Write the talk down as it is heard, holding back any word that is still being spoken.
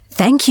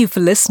Thank you for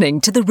listening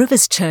to the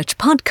Rivers Church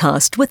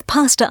podcast with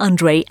Pastor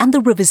André and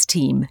the Rivers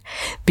team.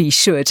 Be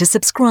sure to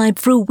subscribe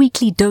for a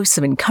weekly dose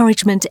of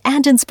encouragement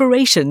and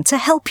inspiration to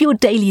help your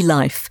daily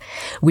life.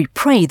 We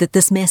pray that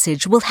this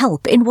message will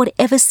help in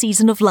whatever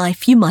season of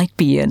life you might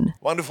be in.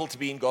 Wonderful to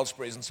be in God's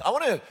presence. I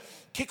want to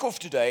kick off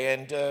today,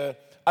 and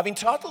I've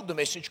entitled the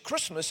message,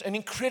 Christmas, an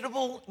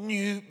Incredible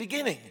New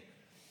Beginning.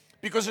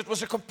 Because it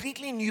was a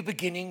completely new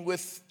beginning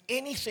with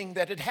anything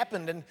that had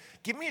happened. And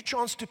give me a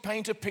chance to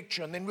paint a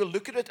picture, and then we'll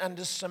look at it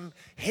under some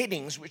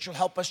headings which will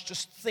help us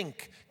just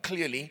think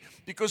clearly.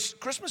 Because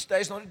Christmas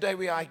Day is not a day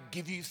where I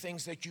give you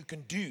things that you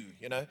can do,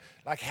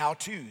 like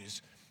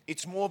how-tos.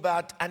 It's more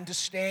about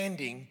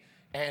understanding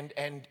and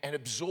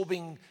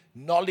absorbing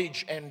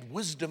knowledge and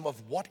wisdom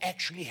of what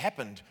actually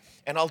happened.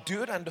 And I'll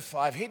do it under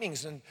 5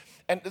 headings. And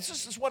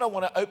this is what I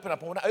want to open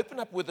up. I want to open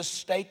up with a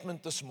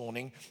statement this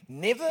morning.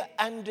 Never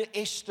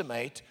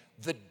underestimate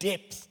the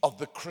depth of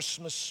the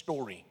Christmas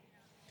story.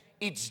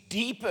 It's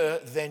deeper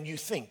than you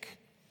think.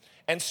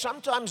 And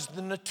sometimes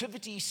the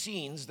nativity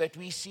scenes that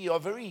we see are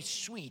very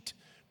sweet,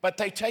 but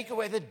they take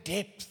away the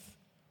depth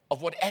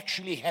of what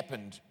actually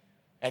happened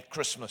at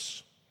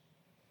Christmas.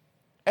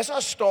 As I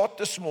start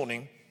this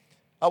morning,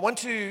 I want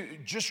to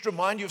just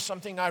remind you of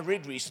something I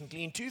read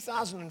recently. In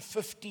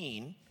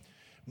 2015,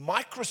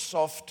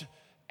 Microsoft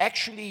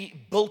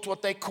actually built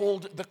what they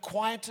called the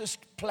quietest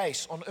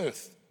place on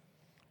earth.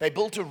 They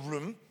built a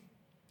room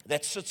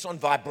that sits on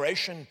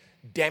vibration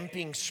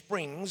damping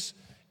springs,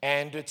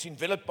 and it's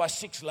enveloped by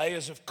 6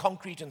 layers of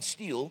concrete and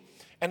steel,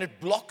 and it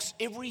blocks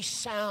every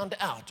sound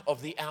out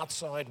of the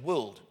outside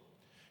world.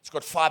 It's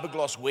got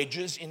fiberglass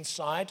wedges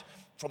inside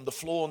from the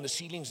floor and the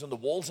ceilings and the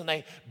walls, and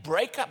they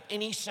break up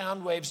any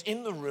sound waves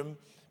in the room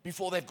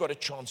before they've got a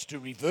chance to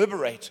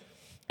reverberate.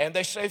 And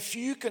they say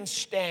few can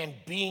stand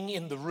being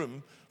in the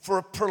room for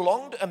a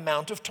prolonged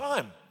amount of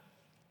time.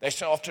 They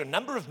say after a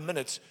number of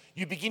minutes,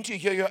 you begin to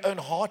hear your own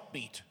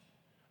heartbeat.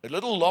 A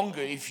little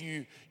longer, if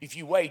you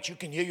wait, you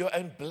can hear your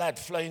own blood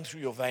flowing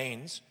through your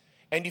veins.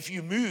 And if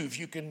you move,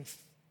 you can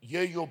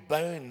hear your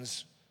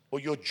bones or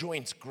your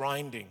joints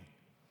grinding.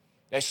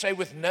 They say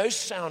with no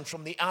sound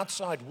from the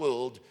outside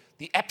world,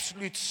 the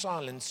absolute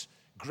silence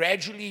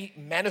gradually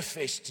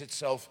manifests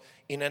itself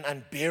in an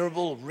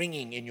unbearable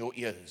ringing in your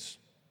ears.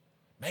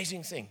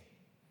 Amazing thing.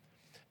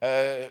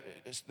 The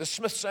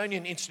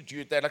Smithsonian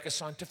Institute, they're like a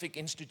scientific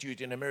institute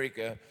in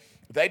America.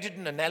 They did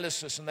an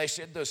analysis and they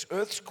said this: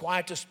 Earth's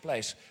quietest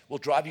place will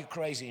drive you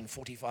crazy in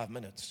 45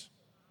 minutes.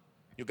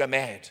 You'll go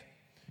mad.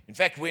 In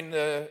fact, when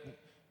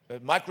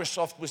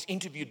Microsoft was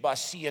interviewed by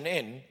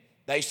CNN,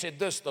 they said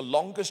this: the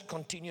longest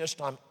continuous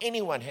time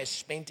anyone has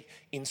spent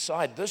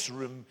inside this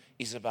room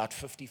is about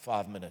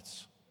 55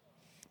 minutes.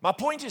 My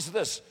point is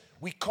this: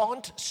 we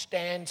can't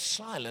stand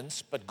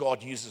silence, but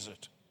God uses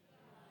it.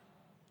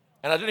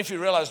 And I don't know if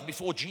you realize,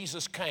 before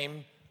Jesus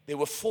came, there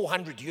were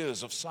 400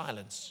 years of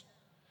silence.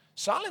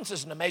 Silence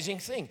is an amazing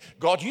thing.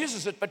 God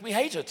uses it, but we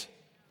hate it.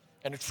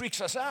 And it freaks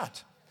us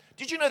out.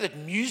 Did you know that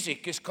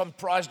music is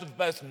comprised of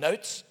both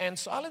notes and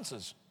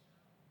silences?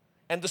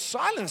 And the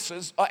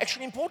silences are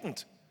actually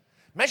important.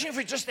 Imagine if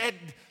we just had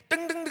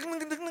ding, ding, ding,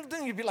 ding, ding,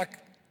 ding, you'd be like,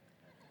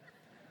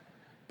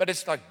 but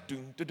it's like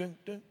ding, ding, ding,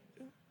 ding,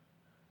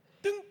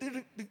 ding, ding,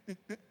 ding, ding,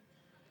 ding.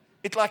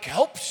 It like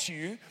helps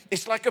you.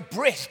 It's like a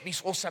breath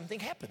before something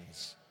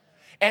happens.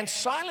 And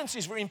silence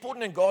is very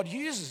important, and God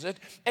uses it,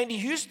 and He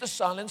used the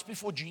silence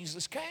before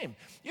Jesus came.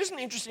 Here's an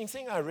interesting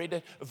thing I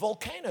read. A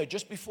volcano,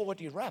 just before it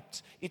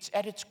erupts, it's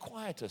at its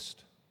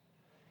quietest.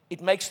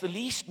 It makes the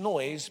least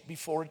noise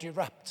before it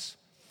erupts.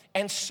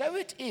 And so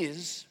it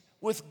is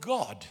with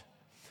God.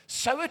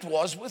 So it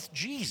was with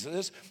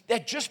Jesus,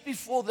 that just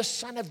before the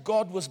Son of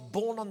God was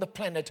born on the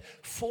planet,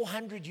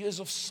 400 years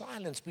of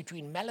silence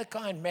between Malachi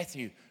and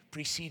Matthew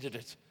preceded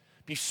it,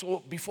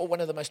 before one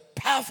of the most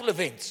powerful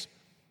events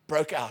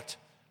broke out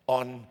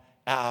on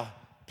our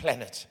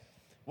planet.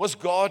 Was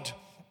God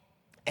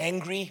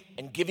angry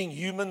and giving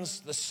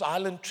humans the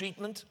silent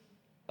treatment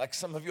like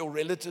some of your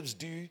relatives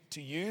do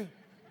to you?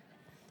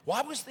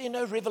 Why was there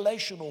no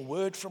revelation or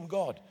word from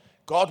God?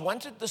 God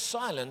wanted the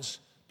silence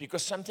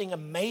because something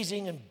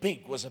amazing and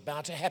big was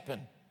about to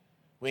happen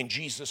when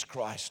Jesus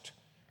Christ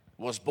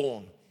was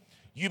born.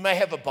 You may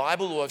have a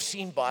Bible, or have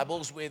seen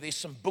Bibles where there's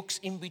some books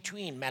in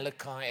between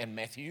Malachi and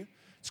Matthew.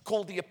 It's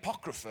called the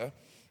Apocrypha,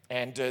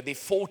 and there are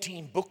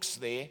 14 books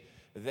there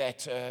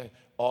that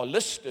are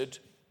listed,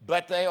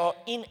 but they are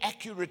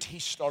inaccurate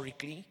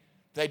historically.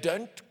 They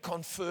don't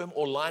confirm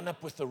or line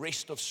up with the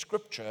rest of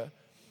Scripture,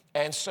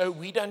 and so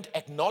we don't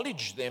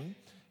acknowledge them,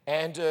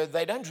 and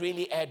they don't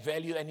really add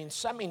value, and in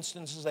some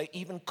instances they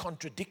even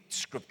contradict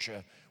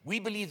Scripture. We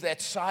believe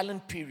that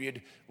silent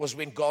period was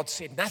when God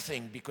said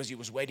nothing because He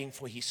was waiting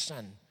for His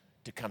Son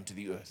to come to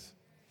the earth.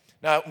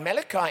 Now,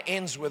 Malachi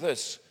ends with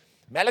this.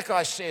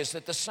 Malachi says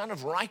that the Son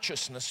of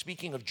Righteousness,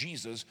 speaking of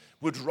Jesus,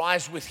 would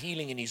rise with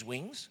healing in His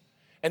wings.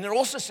 And it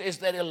also says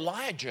that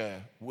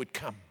Elijah would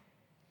come.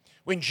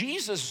 When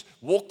Jesus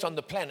walked on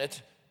the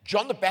planet,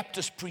 John the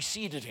Baptist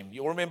preceded Him.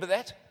 You all remember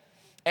that?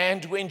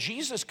 And when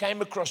Jesus came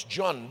across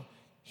John,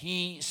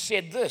 he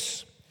said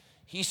this.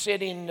 He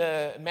said in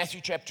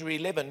Matthew chapter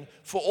 11,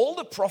 "For all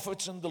the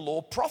prophets and the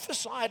law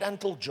prophesied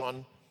until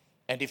John,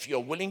 and if you're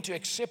willing to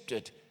accept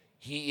it,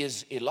 he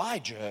is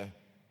Elijah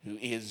who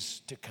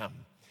is to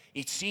come."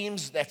 It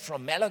seems that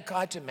from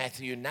Malachi to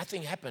Matthew,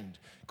 nothing happened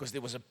because there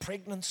was a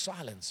pregnant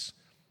silence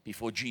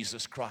before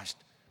Jesus Christ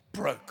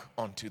broke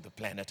onto the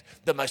planet.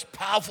 The most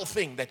powerful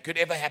thing that could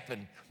ever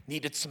happen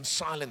needed some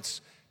silence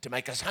to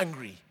make us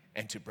hungry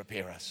and to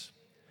prepare us.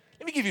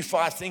 Let me give you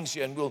 5 things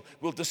here, and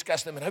we'll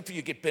discuss them, and hopefully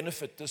you get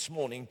benefit this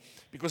morning,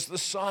 because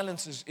this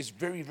silence is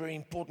very, very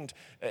important.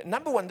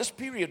 Number 1, this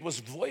period was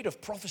void of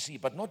prophecy,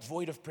 but not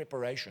void of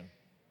preparation.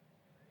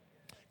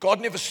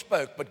 God never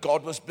spoke, but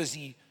God was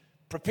busy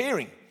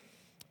preparing.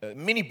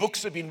 Many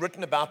books have been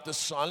written about this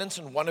silence,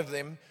 and one of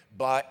them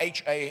by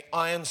H.A.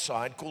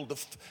 Ironside called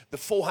the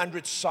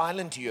 400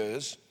 Silent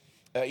Years.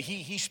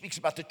 He speaks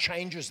about the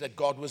changes that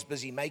God was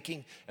busy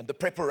making and the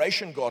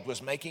preparation God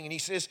was making. And he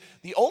says,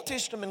 the Old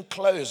Testament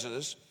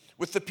closes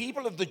with the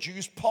people of the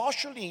Jews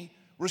partially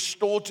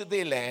restored to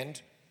their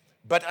land,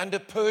 but under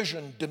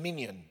Persian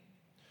dominion.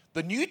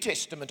 The New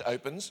Testament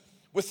opens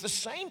with the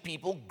same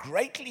people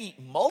greatly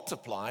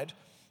multiplied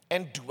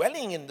and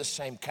dwelling in the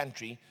same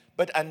country,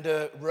 but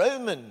under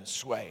Roman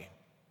sway.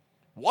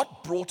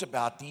 What brought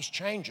about these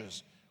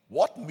changes?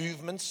 What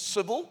movements,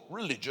 civil,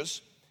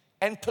 religious,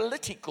 and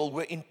political,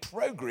 were in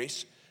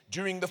progress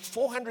during the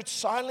 400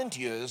 silent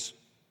years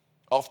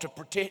after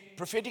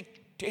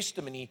prophetic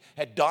testimony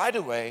had died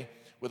away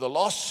with a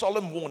last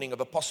solemn warning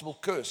of a possible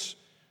curse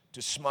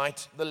to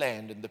smite the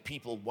land and the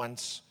people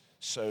once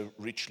so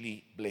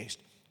richly blessed?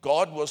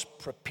 God was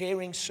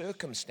preparing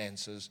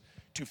circumstances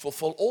to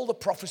fulfill all the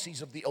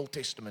prophecies of the Old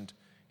Testament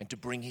and to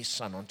bring his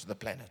son onto the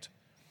planet.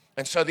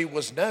 And so there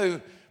was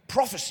no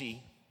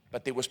prophecy,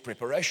 but there was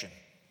preparation.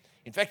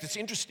 In fact, it's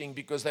interesting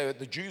because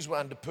the Jews were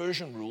under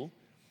Persian rule.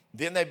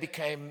 Then they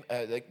came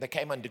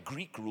under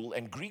Greek rule,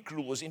 and Greek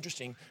rule was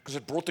interesting because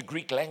it brought the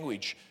Greek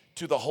language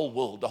to the whole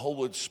world. The whole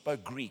world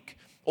spoke Greek.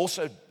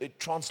 Also, it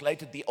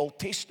translated the Old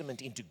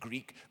Testament into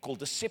Greek, called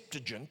the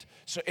Septuagint,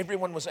 so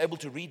everyone was able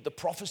to read the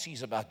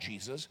prophecies about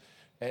Jesus.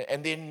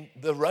 And then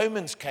the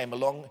Romans came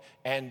along,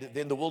 and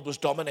then the world was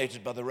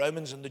dominated by the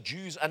Romans, and the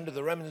Jews under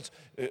the Romans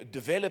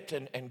developed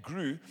and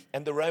grew,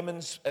 and the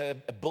Romans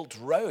built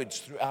roads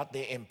throughout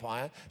their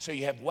empire. So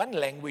you have one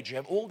language, you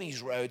have all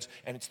these roads,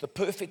 and it's the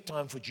perfect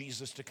time for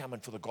Jesus to come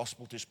and for the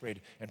gospel to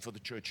spread and for the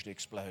church to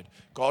explode.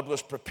 God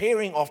was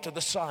preparing after the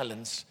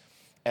silence,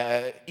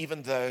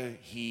 even though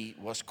he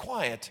was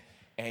quiet,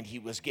 and he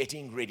was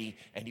getting ready,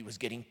 and he was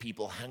getting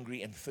people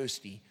hungry and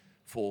thirsty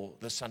for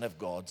the Son of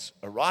God's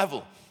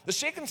arrival. The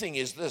second thing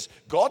is this: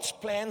 God's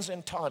plans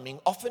and timing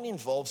often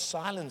involve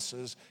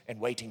silences and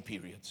waiting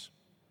periods.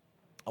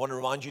 I want to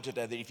remind you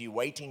today that if you're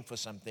waiting for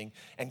something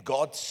and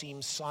God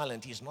seems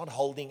silent, he's not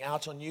holding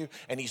out on you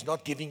and he's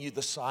not giving you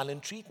the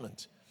silent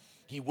treatment.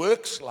 He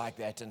works like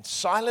that, and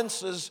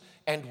silences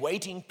and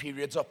waiting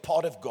periods are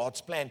part of God's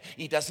plan.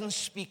 He doesn't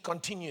speak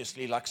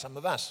continuously like some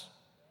of us.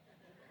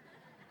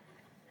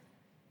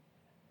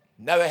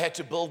 Noah had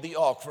to build the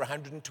ark for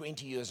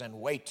 120 years and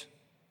wait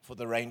for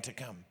the rain to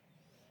come.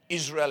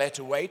 Israel had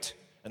to wait,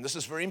 and this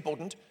is very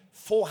important,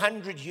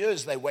 400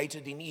 years they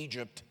waited in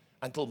Egypt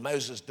until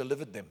Moses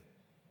delivered them.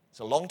 It's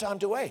a long time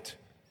to wait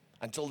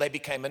until they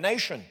became a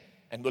nation,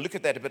 and we'll look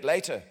at that a bit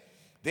later.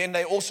 Then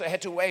they also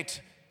had to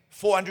wait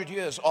 400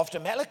 years after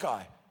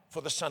Malachi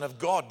for the Son of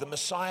God, the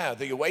Messiah,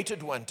 the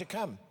awaited one, to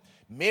come.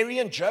 Mary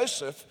and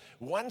Joseph,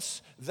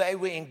 once they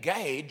were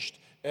engaged,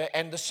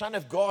 and the Son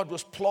of God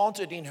was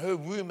planted in her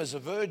womb as a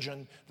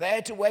virgin, they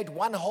had to wait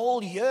 1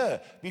 whole year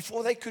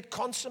before they could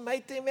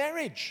consummate their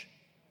marriage.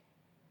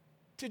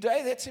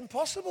 Today, that's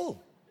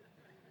impossible.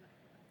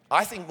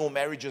 I think more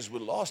marriages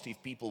will last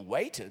if people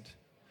waited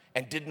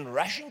and didn't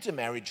rush into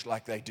marriage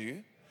like they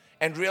do,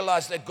 and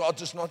realized that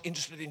God's just not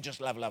interested in just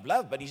love, love,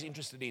 love, but he's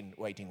interested in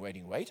waiting,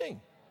 waiting, waiting.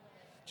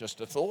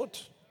 Just a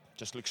thought.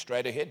 Just look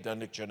straight ahead. Don't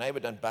look at your neighbor.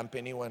 Don't bump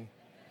anyone.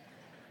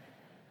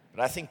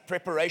 But I think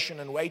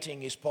preparation and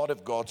waiting is part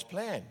of God's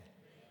plan.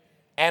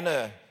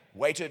 Anna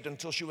waited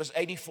until she was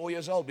 84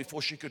 years old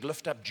before she could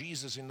lift up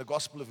Jesus in the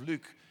Gospel of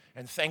Luke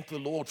and thank the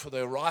Lord for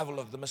the arrival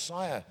of the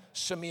Messiah.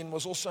 Simeon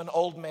was also an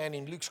old man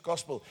in Luke's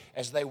Gospel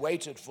as they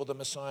waited for the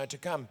Messiah to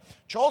come.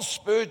 Charles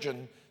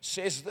Spurgeon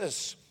says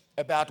this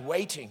about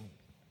waiting.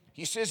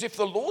 He says, "If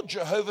the Lord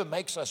Jehovah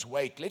makes us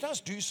wait, let us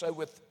do so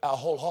with our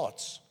whole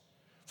hearts.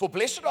 For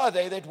blessed are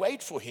they that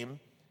wait for him.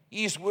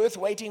 He is worth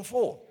waiting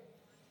for."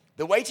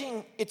 The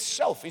waiting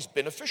itself is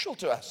beneficial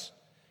to us.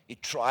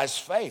 It tries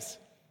faith,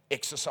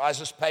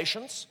 exercises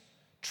patience,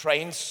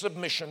 trains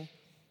submission,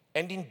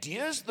 and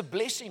endears the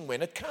blessing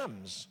when it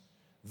comes.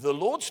 The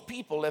Lord's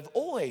people have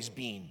always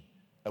been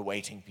a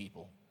waiting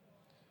people.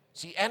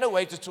 See, Anna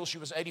waited till she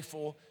was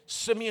 84.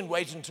 Simeon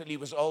waited until he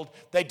was old.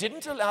 They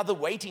didn't allow the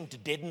waiting to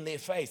deaden their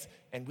faith,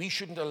 and we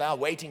shouldn't allow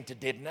waiting to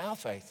deaden our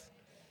faith.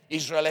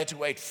 Israel had to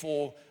wait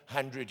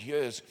 400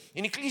 years.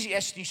 In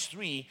Ecclesiastes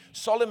 3,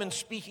 Solomon,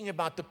 speaking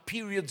about the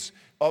periods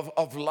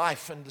of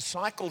life and the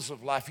cycles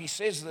of life, he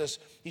says this.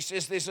 He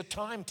says there's a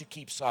time to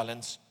keep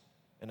silence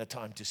and a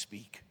time to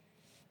speak.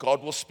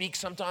 God will speak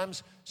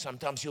sometimes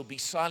he'll be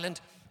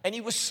silent. And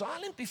he was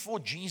silent before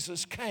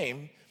Jesus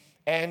came.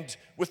 And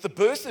with the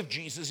birth of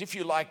Jesus, if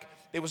you like,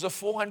 there was a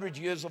 400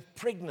 years of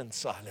pregnant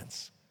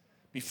silence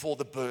before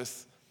the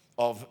birth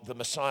of the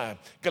Messiah.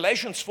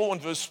 Galatians 4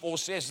 and verse 4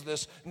 says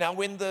this, "Now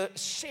when the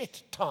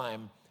set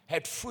time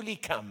had fully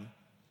come,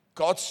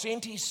 God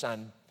sent his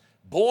son,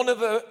 born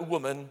of a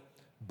woman,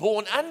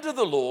 born under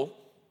the law,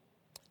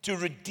 to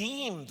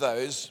redeem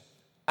those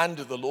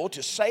under the law,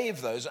 to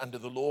save those under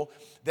the law,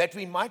 that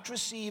we might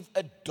receive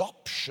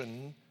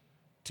adoption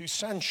to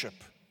sonship."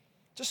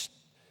 Just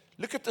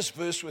look at this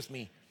verse with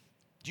me.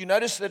 Do you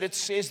notice that it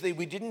says that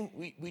we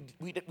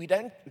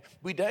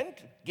don't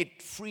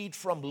get freed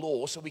from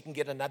law so we can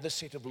get another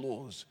set of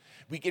laws.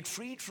 We get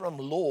freed from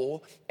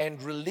law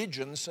and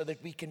religion so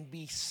that we can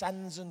be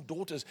sons and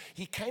daughters.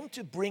 He came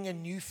to bring a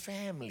new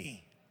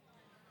family.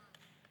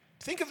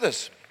 Think of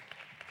this.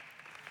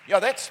 Yeah,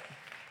 that's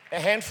a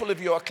handful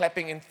of you are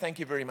clapping, and thank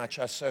you very much.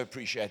 I so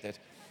appreciate that.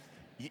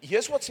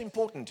 Here's what's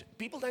important.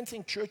 People don't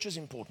think church is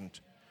important.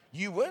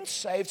 You weren't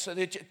saved so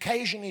that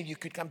occasionally you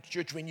could come to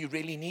church when you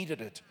really needed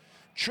it.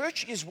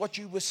 Church is what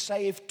you were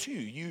saved to.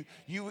 You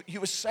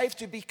were saved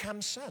to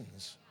become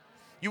sons.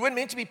 You weren't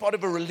meant to be part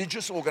of a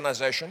religious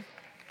organization.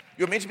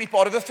 You were meant to be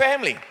part of a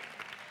family.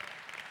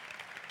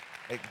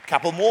 A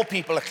couple more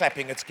people are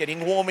clapping. It's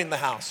getting warm in the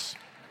house.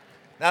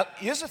 Now,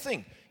 here's the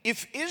thing.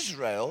 If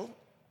Israel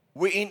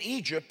were in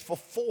Egypt for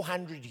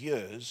 400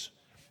 years,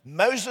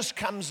 Moses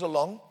comes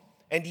along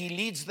and he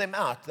leads them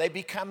out. They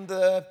become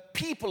the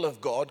people of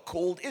God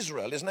called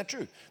Israel. Isn't that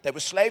true? They were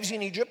slaves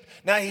in Egypt.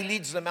 Now he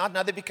leads them out.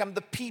 Now they become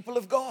the people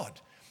of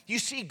God. You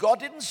see, God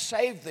didn't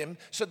save them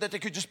so that they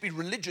could just be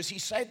religious. He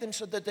saved them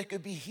so that they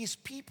could be his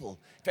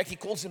people. In fact, he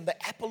calls them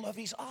the apple of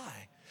his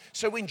eye.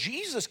 So when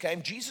Jesus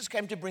came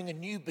to bring a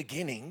new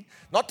beginning,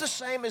 not the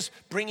same as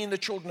bringing the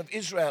children of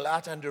Israel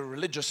out under a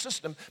religious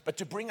system, but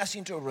to bring us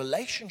into a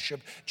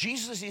relationship.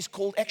 Jesus is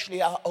called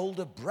actually our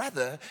older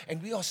brother,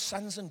 and we are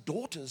sons and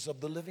daughters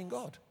of the living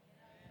God.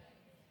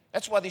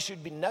 That's why there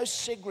should be no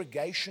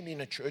segregation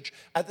in a church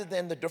other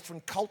than the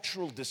different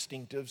cultural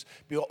distinctives.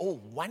 We are all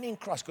one in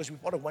Christ because we're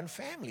part of one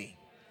family.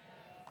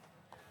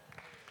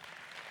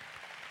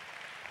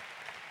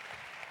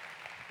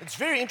 It's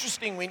very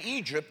interesting when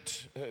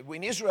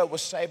Israel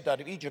was saved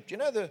out of Egypt. You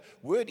know the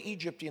word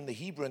Egypt in the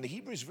Hebrew, and the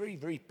Hebrew is very,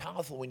 very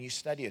powerful when you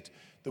study it.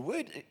 The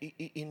word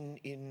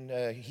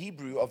in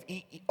Hebrew of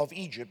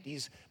Egypt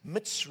is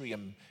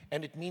Mitzrayim,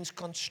 and it means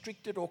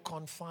constricted or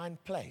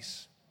confined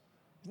place.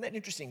 Isn't that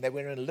interesting? They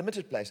were in a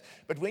limited place.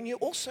 But when you're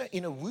also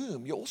in a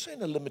womb, you're also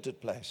in a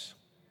limited place.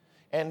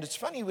 And it's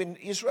funny, when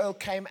Israel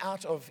came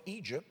out of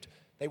Egypt,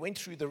 they went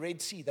through the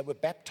Red Sea. They were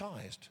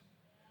baptized.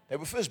 They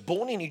were first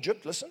born in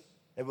Egypt, listen.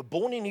 They were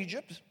born in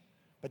Egypt,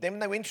 but then when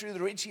they went through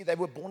the Red Sea, they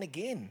were born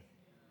again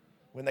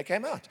when they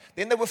came out.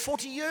 Then they were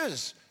 40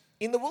 years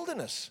in the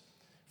wilderness.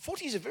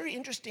 40 is a very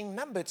interesting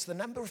number. It's the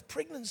number of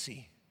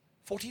pregnancy,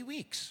 40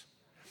 weeks.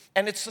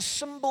 And it's the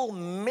symbol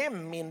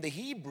mem in the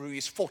Hebrew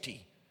is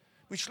 40,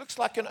 which looks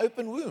like an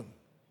open womb.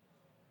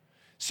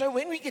 So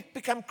when we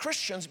become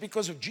Christians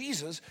because of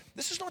Jesus,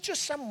 this is not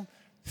just some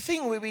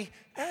thing where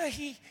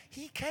he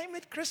came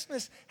at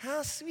Christmas,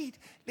 how sweet,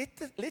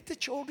 let the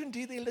children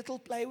do their little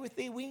play with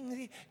their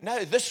wings.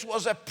 No, this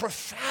was a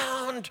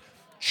profound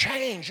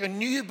change, a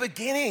new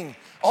beginning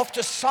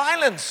after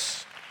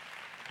silence,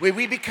 where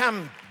we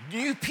become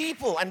new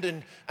people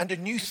under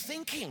new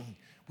thinking.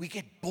 We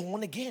get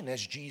born again,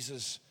 as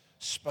Jesus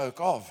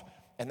spoke of,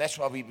 and that's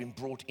why we've been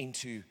brought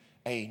into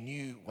a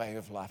new way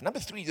of life. Number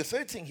 3, the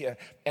third thing here,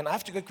 and I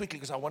have to go quickly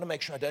because I want to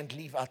make sure I don't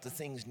leave out the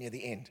things near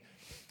the end.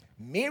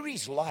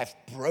 Mary's life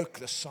broke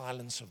the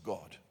silence of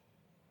God.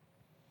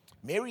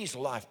 Mary's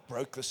life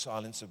broke the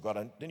silence of God.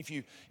 I don't know if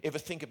you ever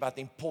think about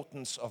the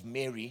importance of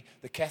Mary.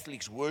 The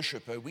Catholics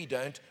worship her. We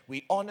don't.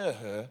 We honor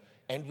her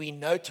and we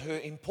note her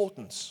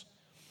importance.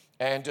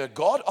 And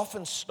God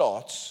often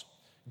starts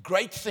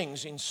great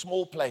things in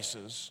small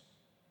places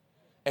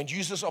and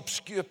uses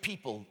obscure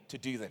people to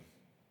do them.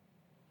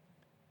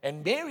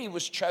 And Mary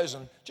was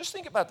chosen. Just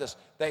think about this.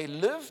 They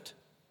lived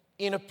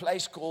in a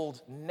place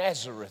called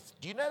Nazareth.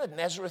 Do you know that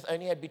Nazareth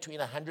only had between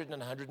 100 and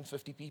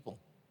 150 people?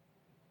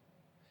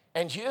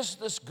 And here's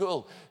this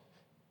girl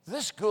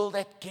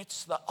that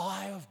gets the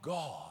eye of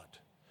God.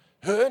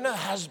 Her and her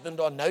husband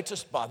are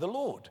noticed by the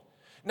Lord.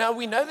 Now,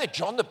 we know that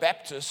John the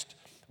Baptist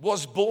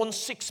was born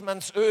 6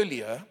 months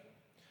earlier,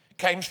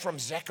 came from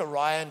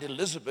Zechariah and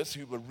Elizabeth,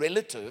 who were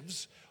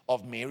relatives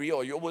of Mary.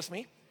 Are you with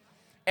me?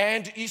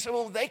 And he said,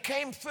 well, they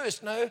came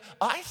first. No,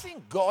 I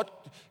think God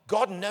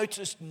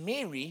noticed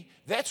Mary.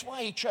 That's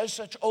why he chose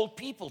such old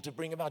people to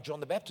bring about John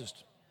the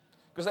Baptist,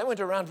 because they weren't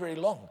around very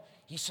long.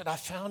 He said, I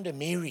found a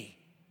Mary.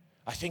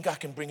 I think I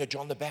can bring a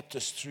John the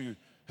Baptist through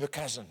her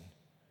cousin.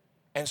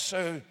 And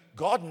so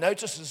God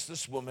notices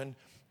this woman,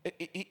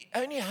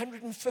 only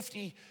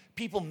 150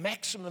 people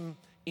maximum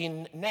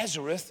in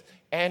Nazareth.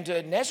 And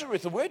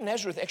Nazareth, the word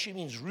Nazareth actually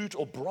means root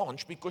or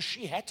branch, because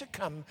she had to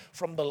come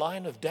from the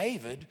line of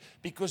David,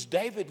 because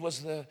David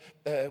was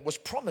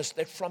promised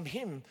that from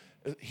him,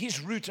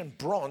 his root and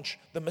branch,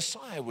 the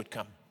Messiah would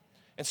come.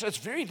 And so it's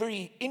very,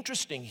 very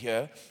interesting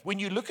here. When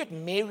you look at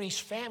Mary's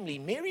family,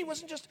 Mary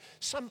wasn't just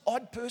some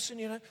odd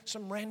person,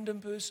 some random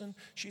person.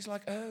 She's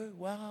like, oh,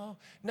 wow.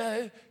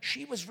 No,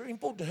 she was very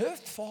important. Her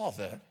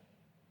father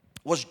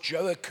was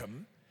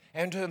Joachim,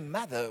 and her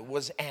mother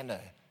was Anna.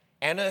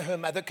 Anna, her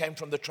mother, came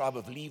from the tribe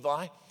of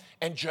Levi.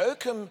 And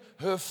Joachim,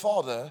 her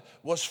father,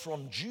 was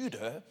from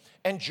Judah.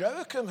 And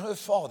Joachim, her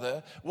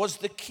father, was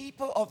the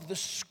keeper of the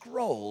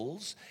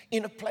scrolls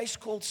in a place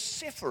called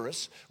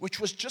Sepphoris, which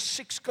was just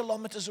 6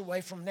 kilometers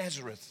away from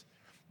Nazareth.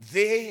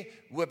 There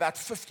were about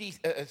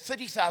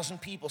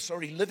 30,000 people,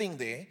 living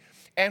there.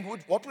 And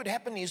what would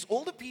happen is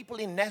all the people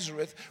in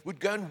Nazareth would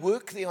go and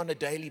work there on a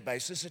daily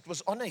basis. It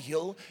was on a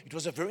hill. It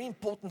was a very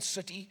important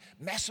city,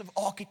 massive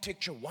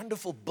architecture,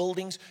 wonderful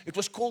buildings. It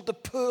was called the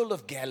Pearl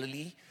of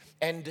Galilee.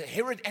 And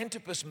Herod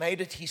Antipas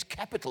made it his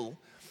capital.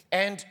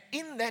 And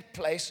in that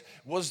place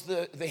was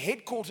the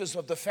headquarters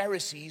of the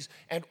Pharisees,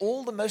 and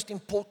all the most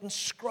important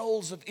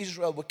scrolls of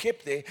Israel were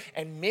kept there.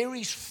 And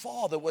Mary's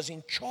father was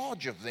in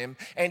charge of them,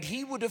 and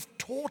he would have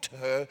taught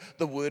her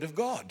the word of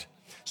God.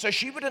 So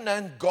she would have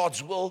known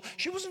God's will.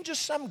 She wasn't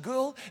just some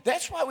girl.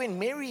 That's why when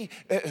Mary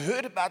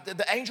heard about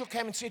the angel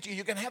came and said to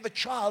you can have a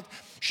child,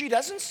 she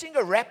doesn't sing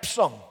a rap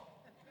song.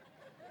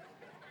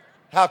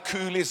 How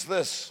cool is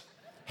this?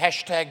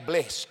 Hashtag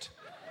blessed.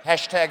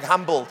 Hashtag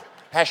humbled.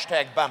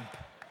 Hashtag bump.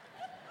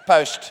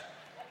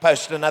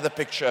 Post another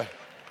picture.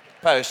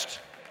 Post.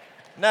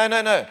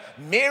 No.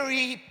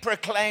 Mary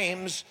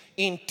proclaims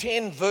in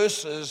 10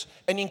 verses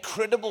an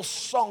incredible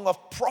song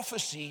of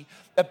prophecy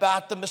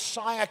about the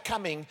Messiah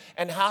coming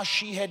and how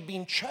she had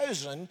been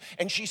chosen.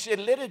 And she said,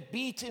 let it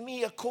be to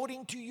me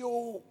according to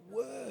your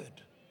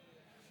word.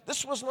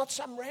 This was not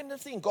some random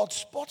thing. God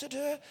spotted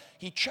her.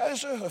 He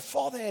chose her. Her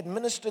father had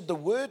ministered the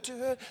word to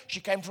her. She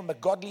came from a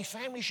godly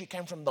family. She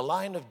came from the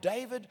line of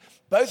David.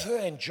 Both her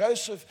and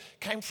Joseph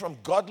came from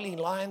godly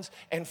lines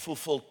and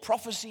fulfilled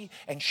prophecy.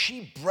 And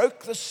she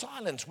broke the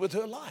silence with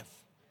her life.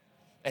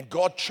 And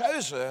God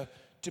chose her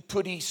to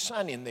put his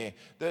son in there.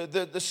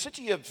 The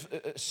city of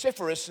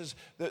Sepphoris,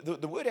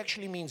 the word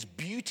actually means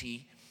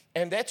beauty.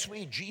 And that's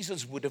where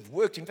Jesus would have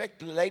worked. In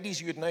fact, ladies,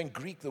 you would know in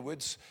Greek, the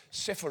word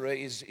Sephora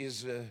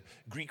is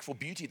Greek for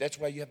beauty. That's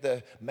why you have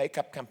the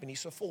makeup company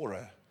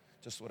Sephora.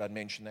 Just thought I'd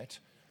mention that.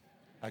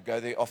 I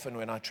go there often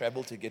when I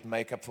travel to get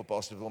makeup for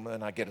Pastor Wilma,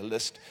 and I get a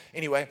list.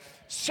 Anyway,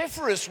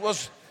 Sepphoris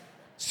was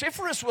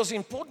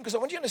important because I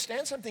want you to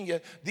understand something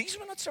here. These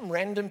were not some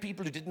random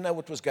people who didn't know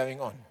what was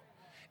going on.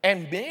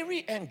 And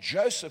Mary and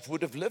Joseph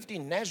would have lived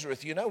in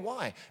Nazareth. You know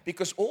why?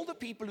 Because all the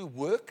people who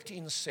worked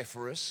in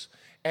Sepphoris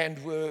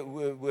and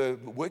were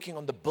working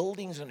on the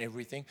buildings and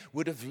everything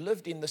would have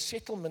lived in the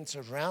settlements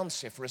around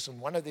Sepphoris, and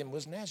one of them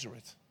was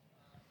Nazareth.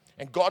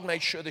 And God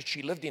made sure that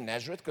she lived in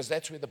Nazareth because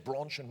that's where the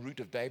branch and root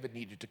of David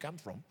needed to come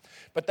from.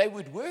 But they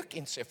would work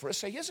in Sepphoris.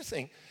 So here's the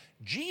thing.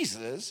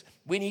 Jesus,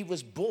 when he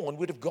was born,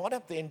 would have gone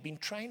up there and been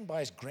trained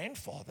by his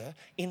grandfather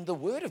in the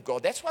word of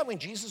God. That's why when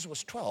Jesus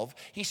was 12,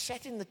 he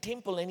sat in the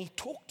temple and he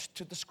talked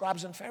to the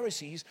scribes and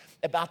Pharisees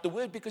about the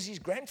word because his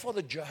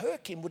grandfather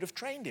Jehoiakim would have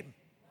trained him.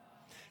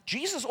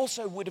 Jesus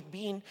also would have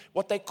been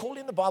what they call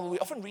in the Bible, we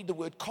often read the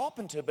word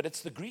carpenter, but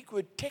it's the Greek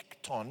word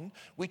tekton,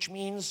 which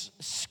means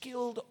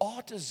skilled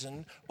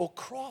artisan or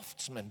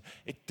craftsman.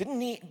 It didn't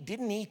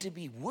need to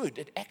be wood.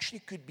 It actually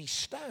could be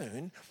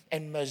stone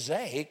and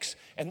mosaics,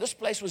 and this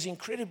place was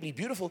incredibly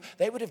beautiful.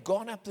 They would have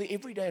gone up there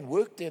every day and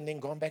worked there and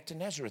then gone back to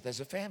Nazareth as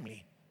a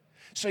family.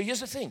 So here's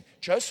the thing.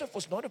 Joseph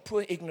was not a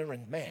poor,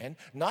 ignorant man.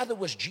 Neither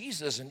was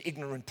Jesus an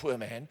ignorant, poor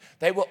man.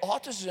 They were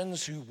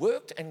artisans who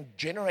worked and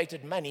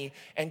generated money,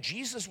 and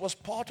Jesus was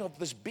part of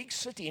this big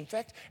city. In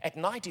fact, at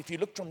night, if you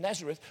looked from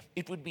Nazareth,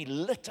 it would be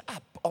lit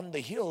up on the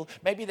hill.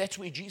 Maybe that's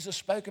where Jesus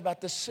spoke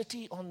about the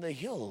city on the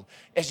hill.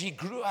 As he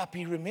grew up,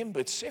 he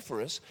remembered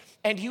Sepphoris,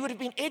 and he would have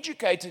been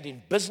educated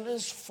in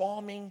business,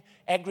 farming,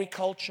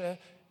 agriculture,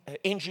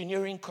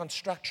 engineering,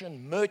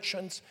 construction,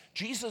 merchants.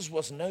 Jesus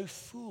was no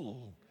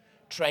fool.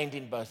 Trained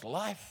in both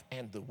life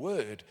and the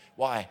word.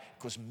 Why?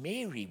 Because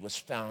Mary was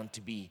found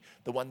to be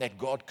the one that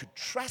God could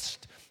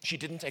trust. She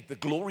didn't take the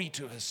glory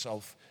to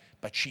herself,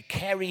 but she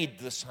carried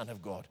the Son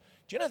of God.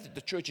 Do you know that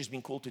the church has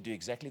been called to do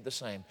exactly the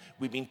same?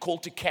 We've been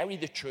called to carry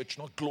the church,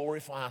 not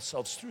glorify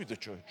ourselves through the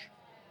church.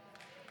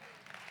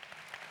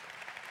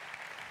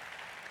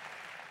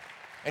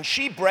 And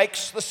she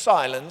breaks the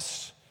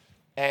silence,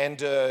 and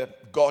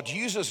God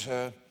uses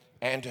her,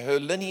 and her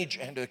lineage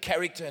and her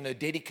character and her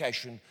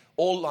dedication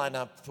all line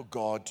up for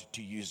God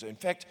to use her. In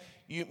fact,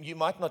 You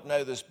might not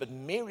know this, but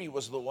Mary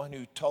was the one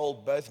who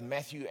told both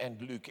Matthew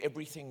and Luke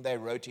everything they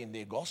wrote in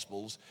their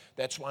Gospels.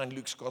 That's why in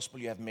Luke's Gospel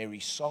you have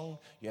Mary's song,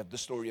 you have the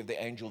story of the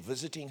angel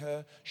visiting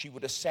her. She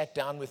would have sat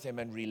down with them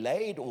and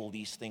relayed all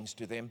these things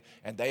to them,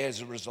 and they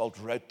as a result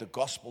wrote the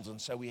Gospels.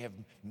 And so we have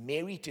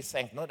Mary to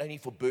thank not only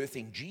for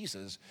birthing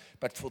Jesus,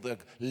 but for the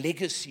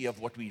legacy of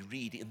what we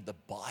read in the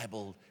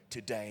Bible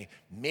today.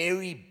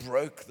 Mary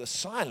broke the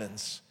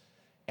silence,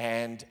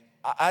 and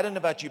I don't know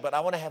about you, but I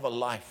want to have a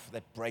life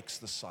that breaks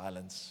the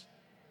silence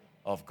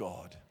of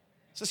God.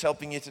 Is this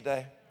helping you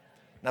today?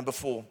 Number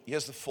 4,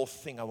 here's the 4th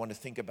thing I want to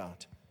think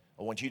about.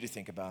 I want you to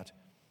think about.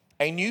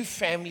 A new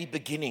family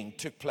beginning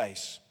took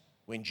place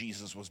when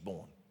Jesus was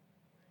born.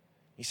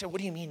 You say, what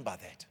do you mean by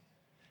that?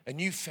 A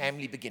new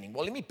family beginning.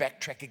 Well, let me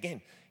backtrack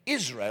again.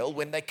 Israel,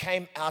 when they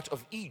came out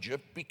of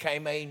Egypt,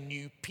 became a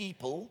new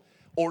people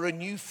or a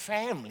new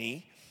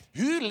family.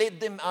 Who led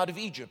them out of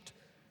Egypt?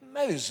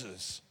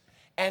 Moses.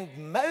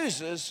 And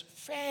Moses'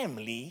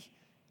 family,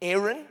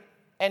 Aaron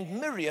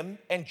and Miriam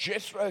and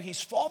Jethro, his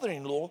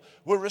father-in-law,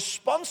 were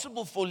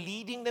responsible for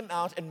leading them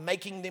out and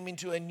making them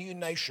into a new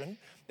nation.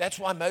 That's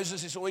why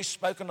Moses is always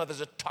spoken of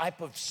as a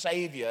type of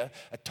savior,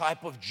 a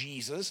type of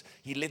Jesus.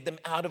 He led them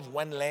out of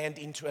one land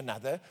into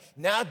another.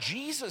 Now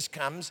Jesus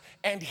comes,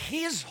 and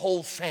his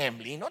whole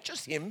family, not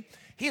just him,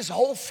 his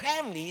whole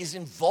family is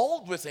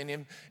involved within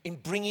him in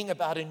bringing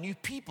about a new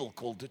people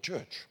called the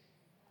church.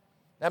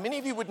 Now, many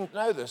of you wouldn't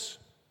know this,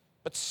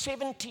 but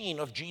 17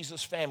 of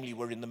Jesus' family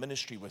were in the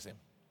ministry with him.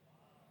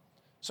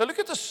 So look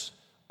at this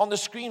on the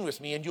screen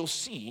with me, and you'll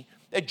see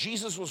that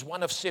Jesus was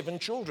one of 7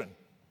 children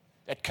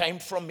that came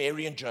from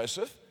Mary and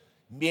Joseph.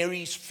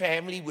 Mary's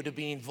family would have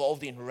been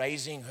involved in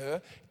raising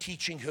her,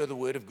 teaching her the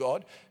word of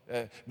God.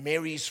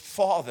 Mary's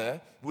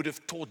father would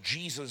have taught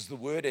Jesus the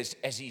word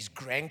as his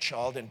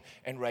grandchild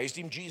and raised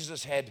him.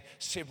 Jesus had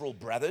several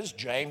brothers,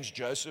 James,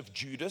 Joseph,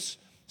 Judas,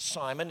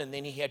 Simon, and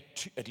then he had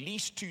at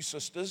least 2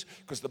 sisters,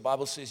 because the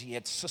Bible says he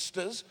had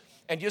sisters.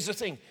 And here's the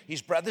thing,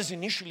 his brothers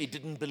initially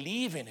didn't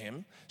believe in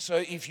him. So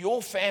if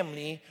your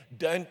family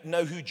don't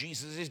know who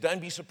Jesus is,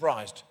 don't be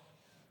surprised.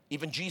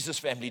 Even Jesus'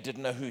 family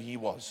didn't know who he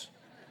was.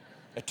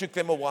 It took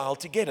them a while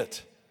to get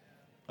it.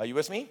 Are you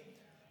with me?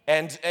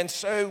 And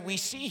so we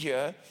see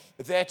here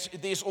that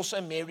there's also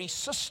Mary's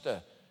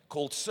sister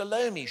called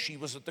Salome. She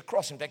was at the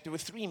cross. In fact, there were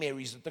 3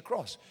 Marys at the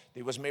cross.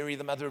 There was Mary,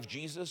 the mother of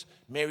Jesus,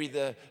 Mary,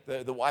 the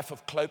wife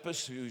of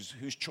Clopas,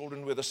 whose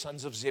children were the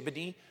sons of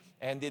Zebedee,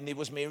 and then there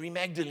was Mary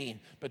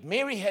Magdalene. But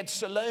Mary had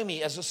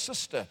Salome as a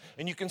sister.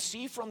 And you can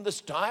see from this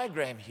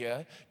diagram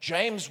here,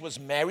 James was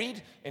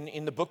married.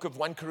 In the book of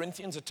 1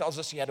 Corinthians, it tells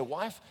us he had a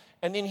wife.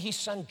 And then his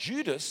son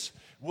Judas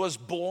was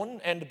born,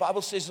 and the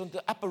Bible says in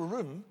the upper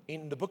room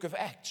in the book of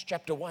Acts,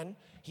 chapter 1,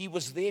 he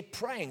was there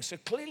praying. So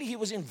clearly he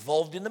was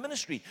involved in the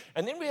ministry.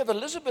 And then we have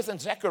Elizabeth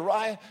and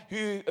Zechariah,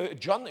 who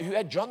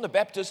had John the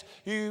Baptist,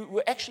 who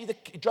were actually,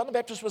 John the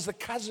Baptist was the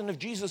cousin of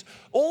Jesus.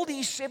 All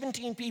these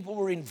 17 people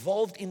were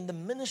involved in the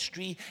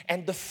ministry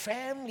and the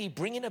family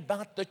bringing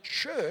about the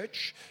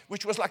church,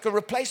 which was like a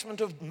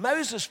replacement of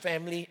Moses'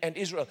 family and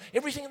Israel.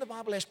 Everything in the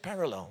Bible has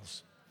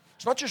parallels.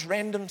 It's not just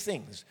random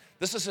things.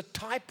 This is a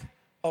type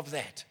of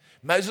that.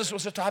 Moses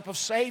was a type of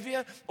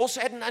savior,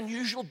 also had an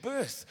unusual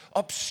birth,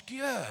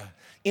 obscure,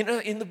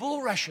 in the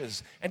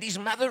bulrushes. And his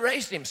mother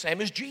raised him,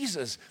 same as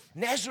Jesus.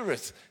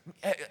 Nazareth,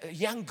 a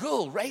young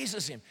girl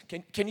raises him.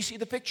 Can you see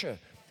the picture?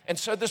 And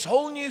so this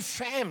whole new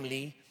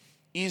family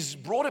is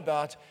brought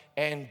about,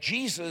 and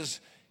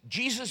Jesus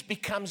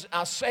becomes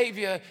our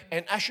savior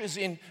and ushers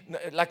in,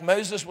 like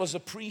Moses was a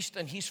priest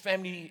and his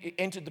family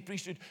entered the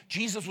priesthood.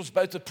 Jesus was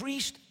both the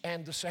priest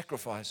and the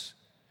sacrifice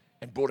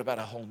and brought about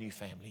a whole new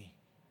family.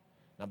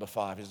 Number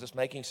 5, is this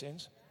making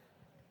sense?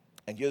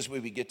 And here's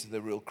where we get to the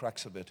real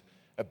crux of it.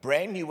 A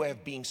brand new way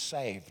of being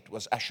saved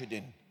was ushered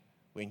in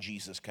when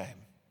Jesus came.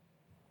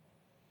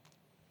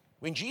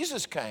 When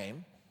Jesus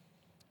came,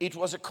 it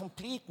was a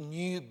complete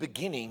new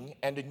beginning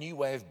and a new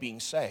way of being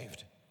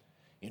saved.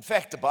 In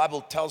fact, the Bible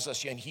tells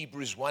us here in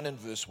Hebrews 1 and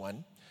verse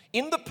 1,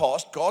 in the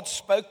past, God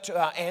spoke to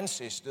our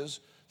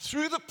ancestors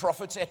through the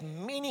prophets at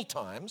many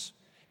times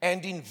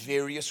and in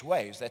various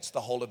ways. That's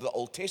the whole of the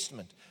Old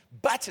Testament.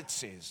 But it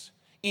says,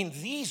 in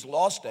these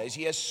last days,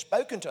 he has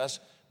spoken to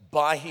us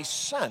by his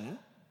Son,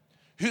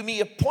 whom he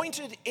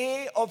appointed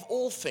heir of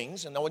all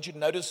things. And I want you to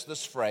notice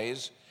this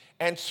phrase,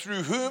 and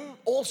through whom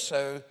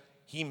also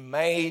he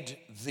made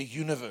the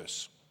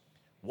universe.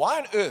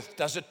 Why on earth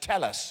does it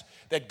tell us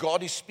that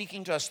God is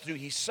speaking to us through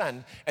his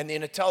Son, and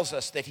then it tells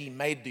us that he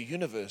made the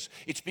universe?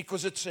 It's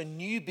because it's a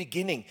new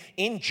beginning.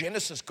 In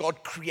Genesis,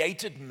 God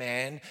created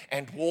man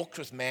and walked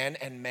with man,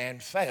 and man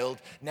failed.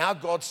 Now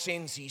God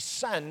sends his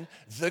Son,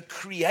 the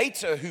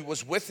creator who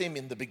was with him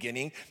in the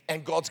beginning,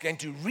 and God's going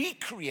to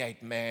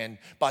recreate man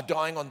by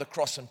dying on the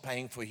cross and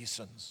paying for his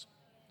sins.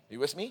 Are you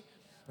with me?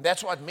 And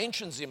that's why it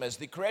mentions him as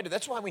the creator.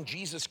 That's why when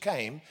Jesus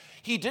came,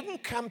 he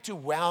didn't come to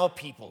wow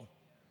people.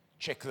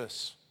 Check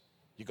this.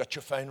 You got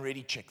your phone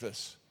ready? Check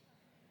this.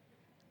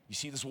 You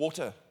see this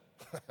water?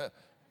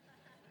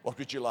 What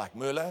would you like?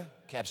 Merlot?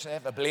 Cab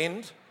Sav? A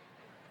blend?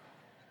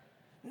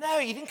 No,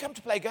 he didn't come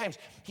to play games.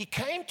 He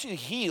came to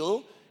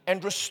heal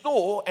and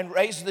restore and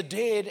raise the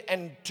dead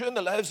and turn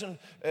the loaves and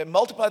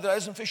multiply the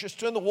loaves and fishes,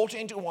 turn the water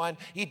into wine.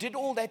 He did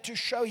all that to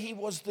show he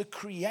was the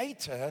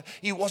creator.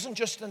 He wasn't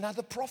just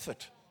another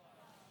prophet.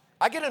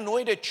 I get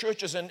annoyed at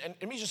churches, and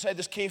let me just say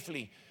this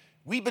carefully.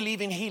 We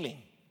believe in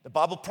healing. The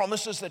Bible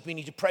promises that we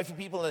need to pray for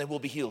people and they will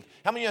be healed.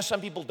 How many of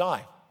some people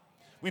die?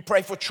 We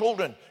pray for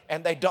children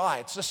and they die.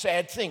 It's a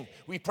sad thing.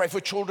 We pray for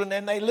children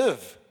and they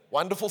live.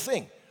 Wonderful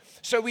thing.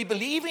 So we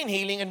believe in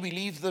healing and we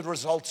leave the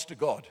results to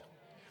God.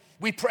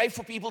 We pray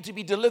for people to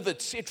be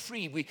delivered, set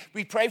free.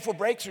 We pray for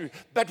breakthrough,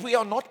 but we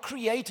are not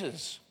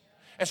creators.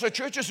 And so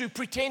churches who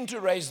pretend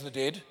to raise the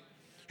dead,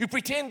 who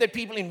pretend that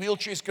people in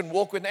wheelchairs can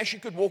walk when they actually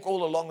could walk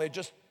all along, they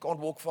just can't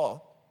walk far.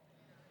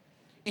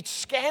 It's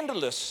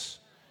scandalous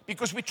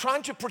because we're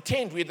trying to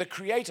pretend we're the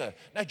creator.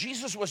 Now,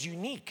 Jesus was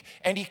unique,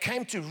 and he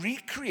came to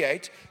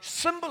recreate,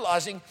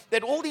 symbolizing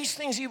that all these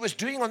things he was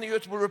doing on the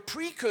earth were a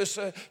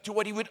precursor to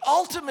what he would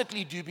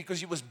ultimately do, because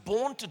he was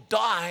born to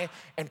die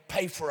and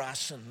pay for our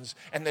sins,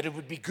 and that it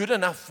would be good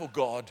enough for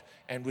God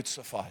and would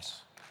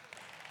suffice.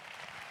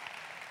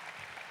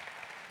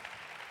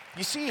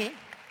 You see,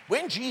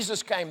 when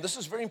Jesus came, this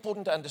is very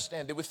important to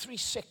understand, there were 3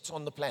 sects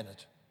on the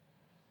planet,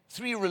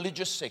 3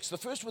 religious sects. The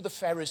first were the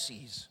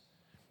Pharisees.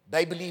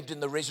 They believed in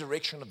the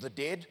resurrection of the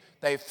dead.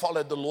 They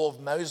followed the law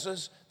of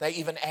Moses. They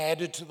even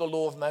added to the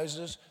law of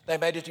Moses. They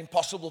made it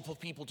impossible for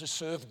people to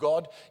serve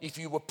God. If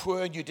you were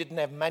poor, you didn't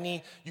have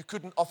money, you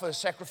couldn't offer a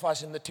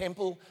sacrifice in the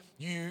temple.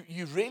 You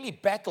really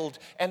battled,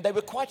 and they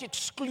were quite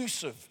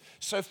exclusive.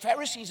 So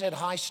Pharisees had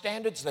high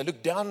standards. They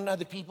looked down on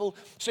other people.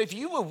 So if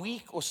you were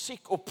weak or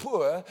sick or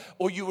poor,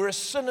 or you were a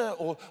sinner,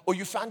 or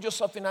you found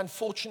yourself in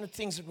unfortunate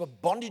things that were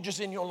bondages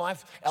in your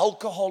life,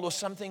 alcohol or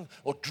something,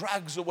 or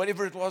drugs or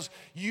whatever it was,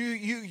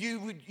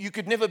 you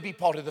could never be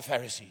part of the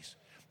Pharisees.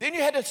 Then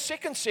you had a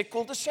second sect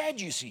called the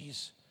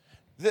Sadducees.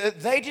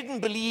 They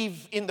didn't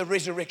believe in the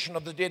resurrection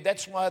of the dead.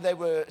 That's why they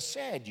were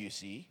sad, you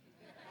see.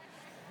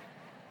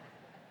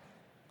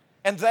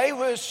 And they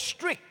were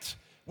strict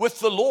with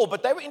the law,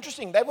 but they were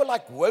interesting. They were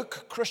like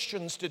woke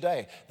Christians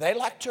today. They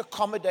liked to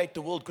accommodate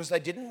the world because they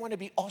didn't want to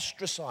be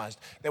ostracized.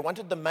 They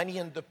wanted the money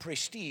and the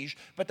prestige,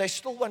 but they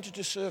still wanted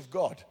to serve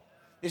God.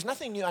 There's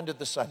nothing new under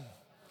the sun.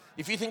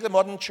 If you think the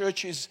modern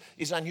church is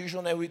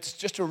unusual, no, it's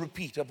just a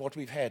repeat of what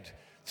we've had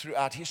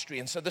throughout history.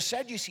 And so the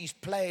Sadducees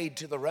played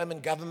to the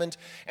Roman government.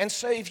 And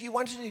so if you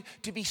wanted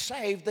to be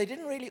saved, they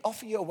didn't really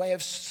offer you a way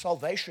of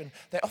salvation.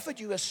 They offered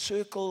you a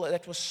circle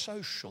that was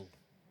social.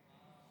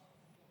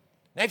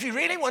 Now, if you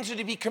really wanted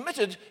to be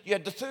committed, you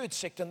had the third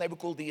sect, and they were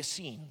called the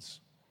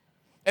Essenes.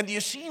 And the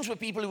Essenes were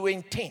people who were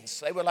intense.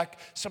 They were like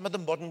some of the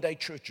modern-day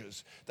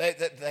churches.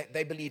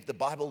 They believed the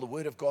Bible, the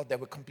Word of God. They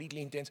were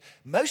completely intense.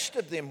 Most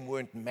of them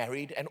weren't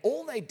married, and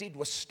all they did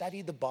was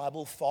study the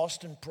Bible,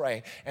 fast and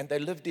pray, and they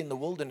lived in the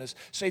wilderness.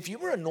 So if you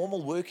were a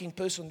normal working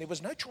person, there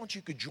was no chance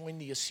you could join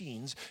the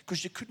Essenes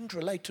because you couldn't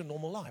relate to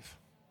normal life.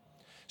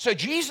 So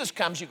Jesus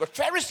comes, you've got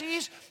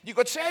Pharisees, you've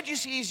got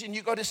Sadducees, and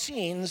you've got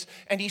Essenes,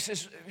 and he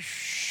says,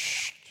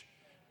 shh,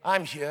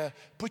 I'm here,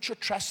 put your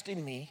trust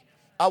in me,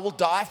 I will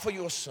die for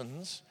your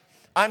sins,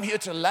 I'm here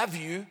to love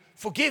you,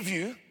 forgive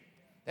you.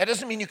 That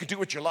doesn't mean you can do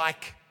what you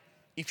like.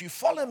 If you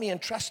follow me and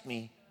trust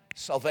me,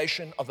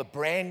 salvation of a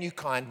brand new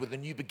kind with a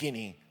new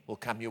beginning will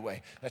come your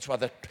way. That's why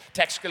the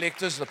tax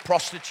collectors, the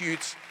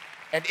prostitutes,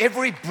 and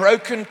every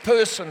broken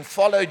person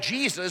followed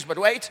Jesus, but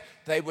wait,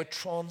 they were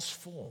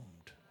transformed.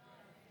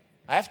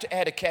 I have to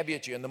add a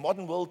caveat here. In the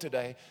modern world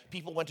today,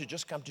 people want to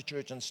just come to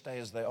church and stay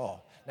as they are.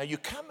 Now, you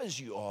come as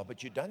you are,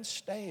 but you don't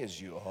stay as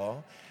you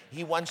are.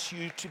 He wants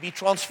you to be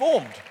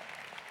transformed.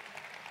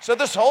 So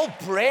this whole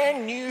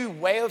brand new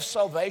way of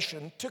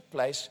salvation took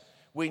place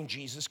when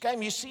Jesus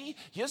came. You see,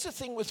 here's the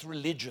thing with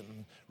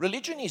religion.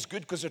 Religion is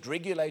good because it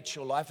regulates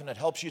your life and it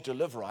helps you to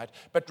live right,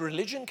 but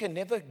religion can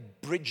never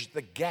bridge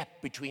the gap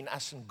between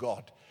us and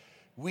God.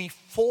 We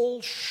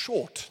fall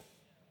short.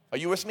 Are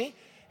you with me?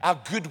 Our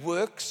good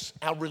works,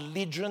 our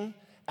religion,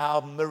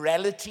 our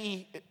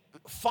morality,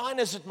 fine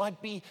as it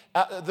might be,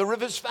 the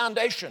Rivers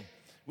Foundation.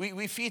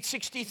 We feed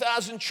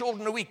 60,000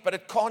 children a week, but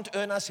it can't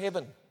earn us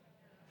heaven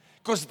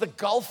because the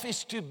gulf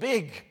is too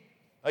big.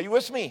 Are you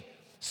with me?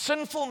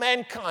 Sinful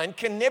mankind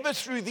can never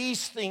through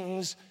these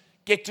things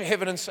get to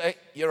heaven and say,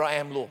 here I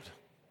am, Lord.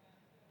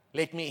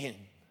 Let me in.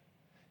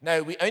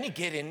 No, we only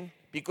get in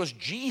because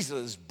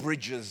Jesus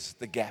bridges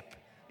the gap.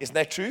 Isn't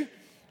that true?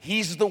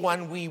 He's the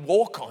one we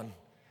walk on,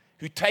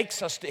 who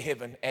takes us to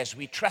heaven as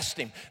we trust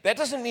him. That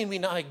doesn't mean we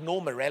now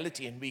ignore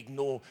morality and we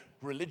ignore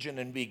religion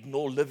and we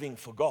ignore living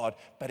for God,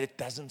 but it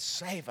doesn't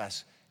save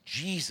us.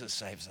 Jesus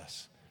saves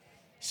us.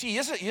 See,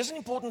 here's an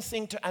important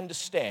thing to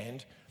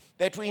understand,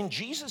 that when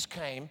Jesus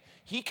came,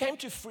 he came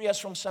to free us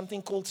from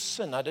something called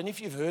sin. I don't know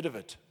if you've heard of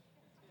it.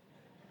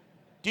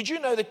 Did you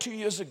know that 2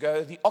 years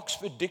ago, the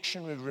Oxford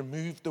Dictionary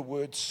removed the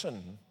word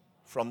sin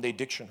from their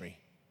dictionary?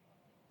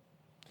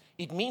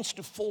 It means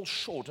to fall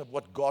short of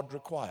what God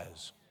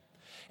requires.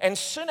 And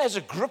sin has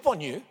a grip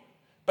on you,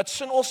 but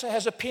sin also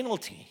has a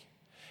penalty.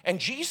 And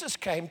Jesus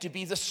came to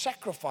be the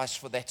sacrifice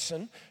for that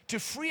sin, to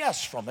free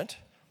us from it,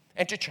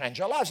 and to change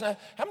our lives. Now,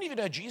 how many of you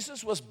know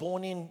Jesus was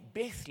born in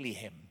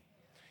Bethlehem?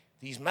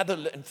 His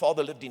mother and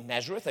father lived in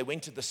Nazareth. They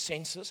went to the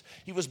census.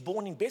 He was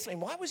born in Bethlehem.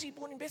 Why was he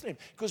born in Bethlehem?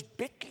 Because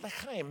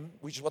Bethlehem,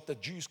 which is what the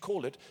Jews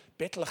call it,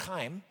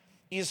 Bethlehem,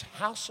 is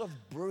house of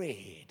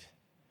bread.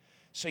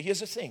 So here's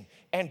the thing.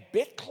 And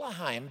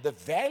Bethlehem, the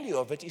value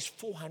of it is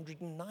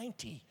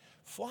 490.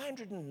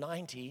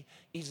 490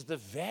 is the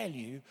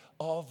value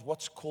of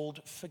what's called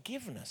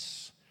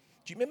forgiveness.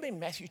 Do you remember in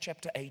Matthew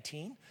chapter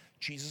 18?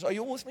 Jesus, are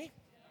you all with me?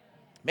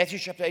 Matthew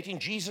chapter 18,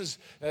 Jesus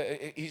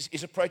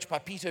is approached by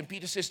Peter, and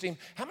Peter says to him,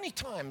 how many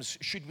times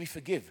should we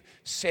forgive?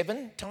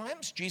 7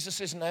 times? Jesus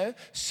says no.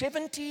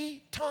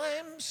 70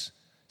 times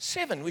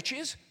 7, which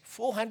is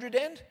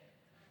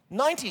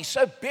 490.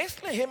 So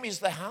Bethlehem is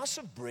the house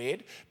of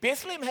bread.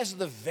 Bethlehem has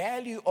the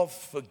value of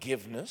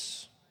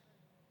forgiveness.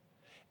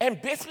 And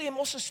Bethlehem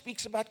also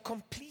speaks about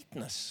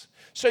completeness.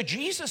 So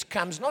Jesus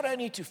comes not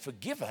only to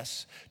forgive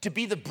us, to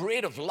be the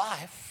bread of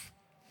life,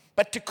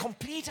 but to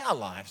complete our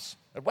lives.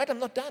 But wait, I'm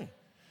not done.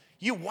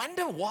 You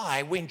wonder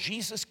why, when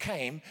Jesus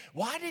came,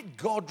 why did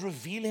God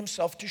reveal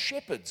himself to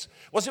shepherds?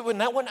 Was it with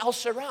no one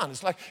else around?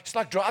 It's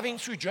like driving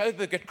through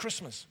Joburg at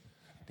Christmas.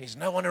 There's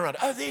no one around.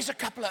 Oh, there's a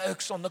couple of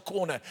oaks on the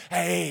corner.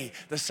 Hey,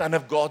 the Son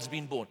of God's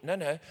been born.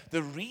 No.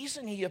 The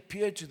reason he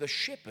appeared to the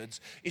shepherds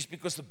is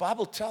because the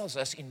Bible tells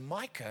us in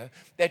Micah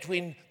that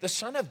when the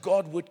Son of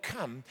God would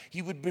come,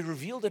 he would be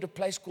revealed at a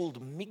place called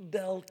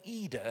Migdal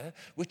Eder,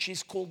 which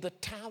is called the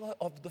Tower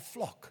of the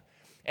Flock.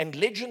 And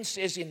legend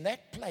says in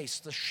that place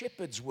the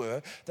shepherds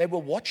they were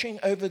watching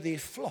over their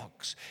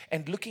flocks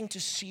and looking to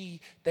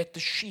see that the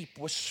sheep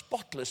were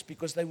spotless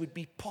because they would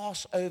be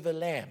Passover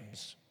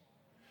lambs.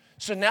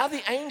 So now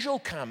the angel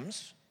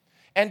comes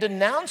and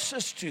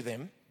announces to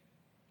them,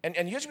 and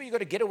here's where you've got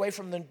to get away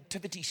from the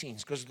nativity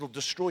scenes because it'll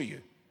destroy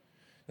you.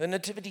 The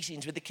nativity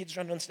scenes where the kids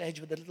run on stage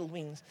with the little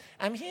wings.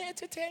 I'm here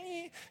to tell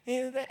you,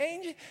 the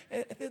angel,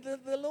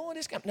 the Lord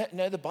is come.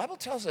 No, the Bible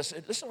tells us,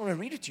 listen, I want to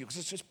read it to you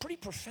because it's pretty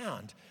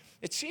profound.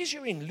 It says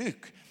here in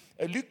Luke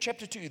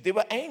chapter 2, there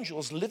were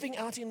angels living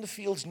out in the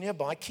fields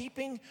nearby,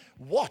 keeping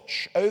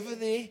watch over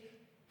their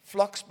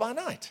flocks by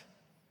night.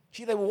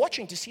 See, they were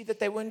watching to see that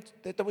they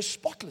were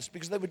spotless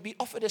because they would be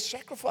offered as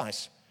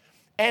sacrifice.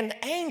 An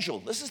angel,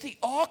 this is the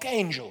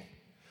archangel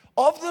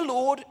of the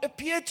Lord,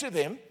 appeared to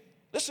them.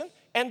 Listen,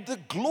 and the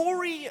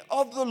glory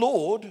of the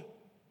Lord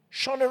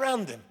shone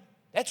around them.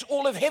 That's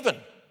all of heaven.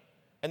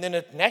 And then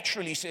it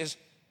naturally says,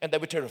 and they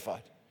were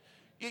terrified.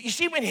 You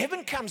see, when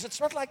heaven comes, it's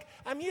not like,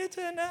 I'm here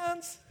to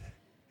announce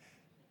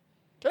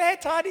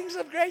glad tidings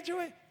of great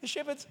joy. The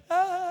shepherds,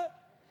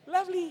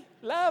 lovely,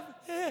 love.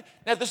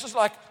 Now, this is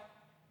like,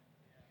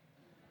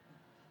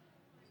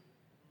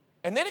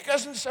 and then it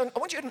goes into,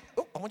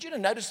 I want you to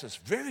notice this,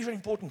 very, very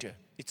important here.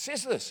 It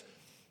says this.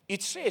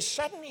 It says,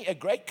 suddenly a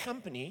great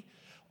company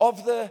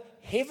of the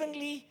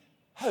heavenly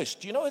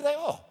host. Do you know who they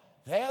are?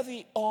 They are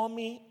the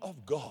army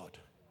of God.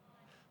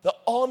 The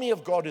army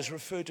of God is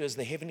referred to as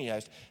the heavenly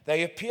host.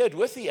 They appeared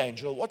with the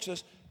angel, watch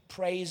this,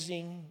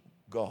 praising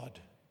God.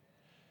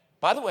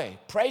 By the way,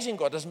 praising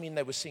God doesn't mean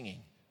they were singing.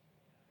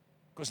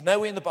 Because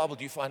nowhere in the Bible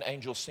do you find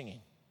angels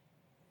singing.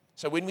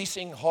 So when we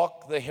sing,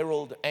 Hark the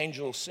Herald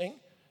Angels Sing,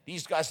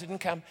 these guys didn't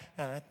come,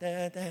 no,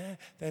 they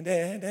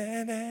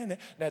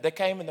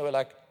came and they were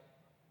like,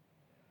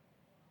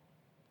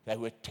 they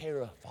were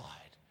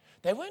terrified.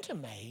 They weren't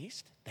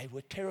amazed, they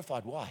were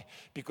terrified. Why?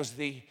 Because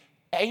the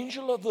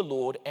angel of the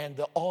Lord and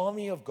the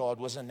army of God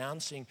was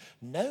announcing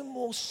no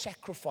more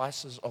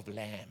sacrifices of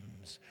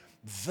lambs.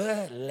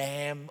 The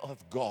Lamb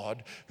of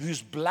God,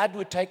 whose blood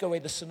would take away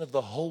the sin of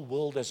the whole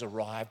world, has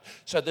arrived.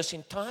 So this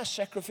entire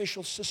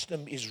sacrificial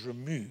system is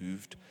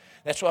removed.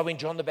 That's why when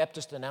John the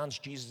Baptist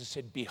announced Jesus, he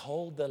said,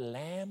 behold the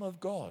Lamb of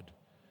God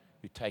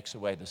who takes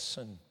away the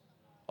sin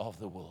of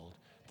the world.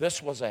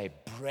 This was a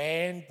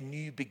brand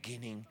new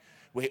beginning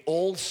where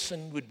all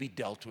sin would be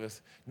dealt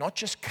with, not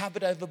just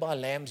covered over by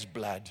lamb's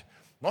blood,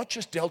 not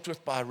just dealt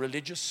with by a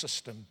religious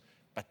system,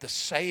 but the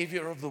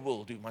Savior of the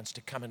world who wants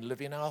to come and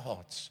live in our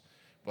hearts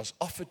was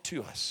offered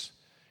to us.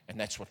 And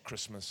that's what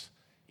Christmas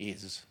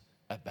is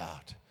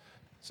about.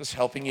 Is this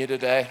helping you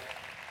today?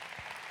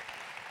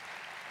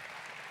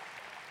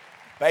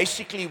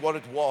 Basically what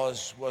it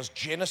was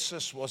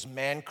Genesis was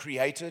man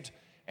created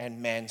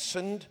and man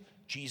sinned.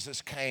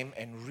 Jesus came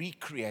and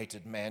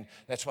recreated man.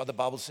 That's why the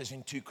Bible says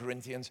in 2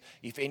 Corinthians,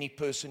 if any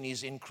person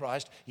is in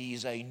Christ, he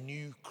is a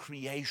new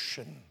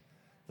creation.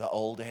 The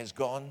old has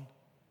gone,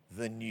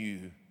 the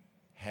new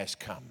has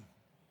come.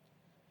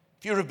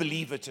 If you're a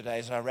believer today,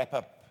 as I wrap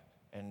up,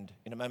 and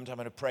in a moment I'm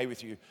going to pray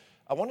with you,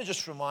 I want to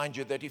just remind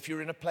you that if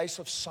you're in a place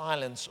of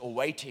silence or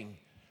waiting,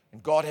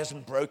 and God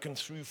hasn't broken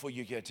through for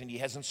you yet, and he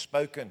hasn't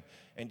spoken,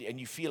 and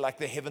you feel like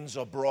the heavens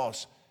are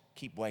brass,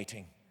 keep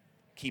waiting,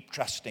 keep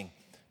trusting.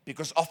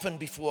 Because often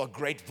before a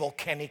great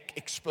volcanic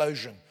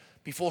explosion,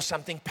 before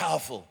something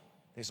powerful,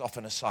 there's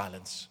often a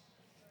silence.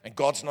 And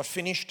God's not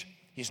finished.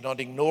 He's not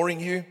ignoring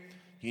you.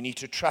 You need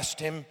to trust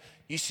him.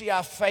 You see,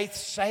 our faith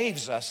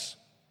saves us,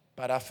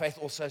 but our faith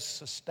also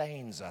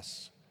sustains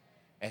us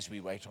as we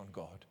wait on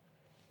God.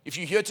 If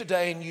you're here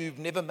today and you've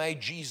never made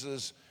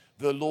Jesus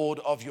the Lord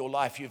of your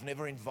life, you've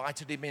never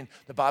invited him in,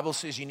 the Bible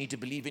says you need to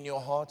believe in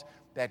your heart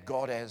that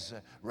God has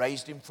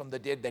raised him from the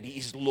dead, that he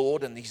is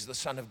Lord and he's the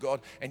Son of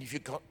God. And if you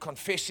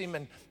confess him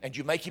and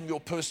you make him your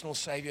personal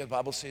Savior, the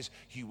Bible says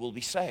you will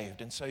be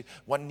saved. And so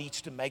one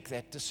needs to make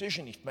that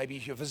decision.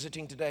 If you're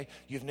visiting today,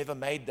 you've never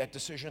made that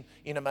decision,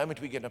 in a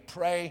moment we're going to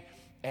pray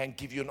and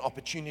give you an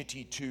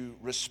opportunity to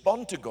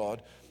respond to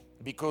God,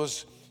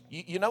 because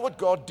you know what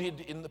God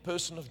did in the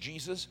person of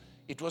Jesus?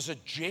 It was a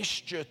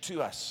gesture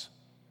to us.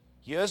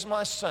 Here's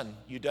my son.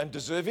 You don't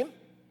deserve him.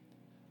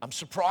 I'm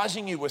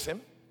surprising you with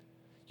him.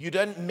 You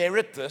don't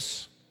merit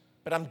this,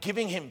 but I'm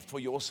giving him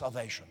for your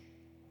salvation.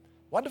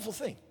 Wonderful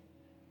thing.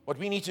 What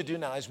we need to do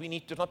now is we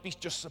need to not be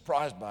just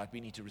surprised by it, we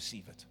need to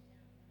receive it.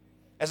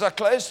 As I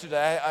close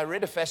today, I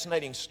read a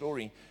fascinating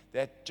story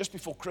that just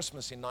before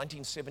Christmas in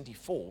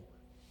 1974,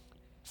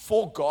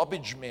 4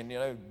 garbage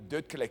men,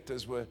 dirt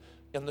collectors, were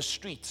in the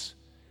streets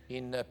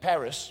in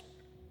Paris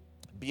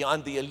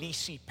behind the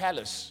Elysee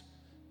Palace,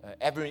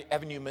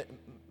 Avenue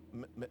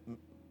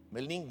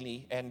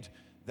Meligny, and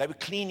they were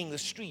cleaning the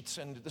streets,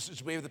 and this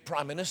is where the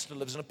Prime Minister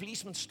lives, and a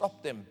policeman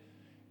stopped them,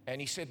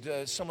 and he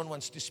said, someone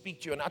wants to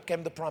speak to you, and out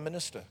came the Prime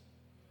Minister.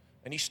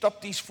 And he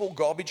stopped these 4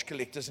 garbage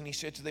collectors, and he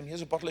said to them,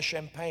 here's a bottle of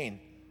champagne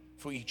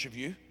for each of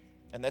you,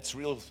 and that's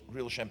real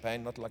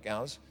champagne, not like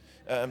ours.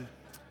 And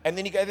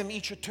then he gave them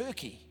each a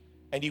turkey,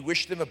 and he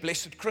wished them a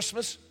blessed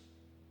Christmas,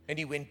 and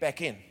he went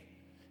back in.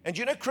 And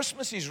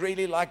Christmas is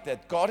really like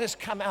that. God has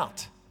come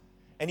out,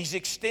 and he's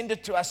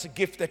extended to us a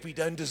gift that we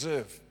don't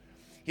deserve.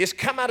 He has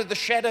come out of the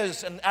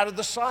shadows and out of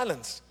the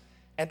silence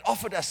and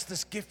offered us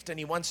this gift, and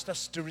he wants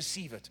us to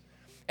receive it.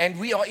 And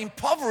we are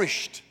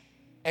impoverished,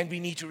 and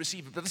we need to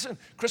receive it. But listen,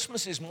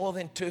 Christmas is more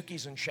than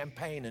turkeys and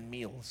champagne and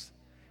meals.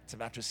 It's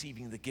about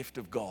receiving the gift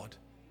of God.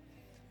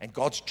 And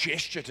God's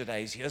gesture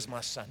today is, here's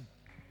my son.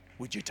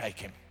 Would you take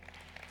him?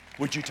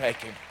 Would you take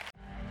him?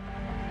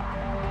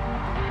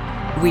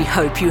 We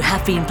hope you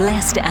have been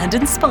blessed and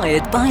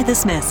inspired by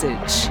this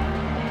message.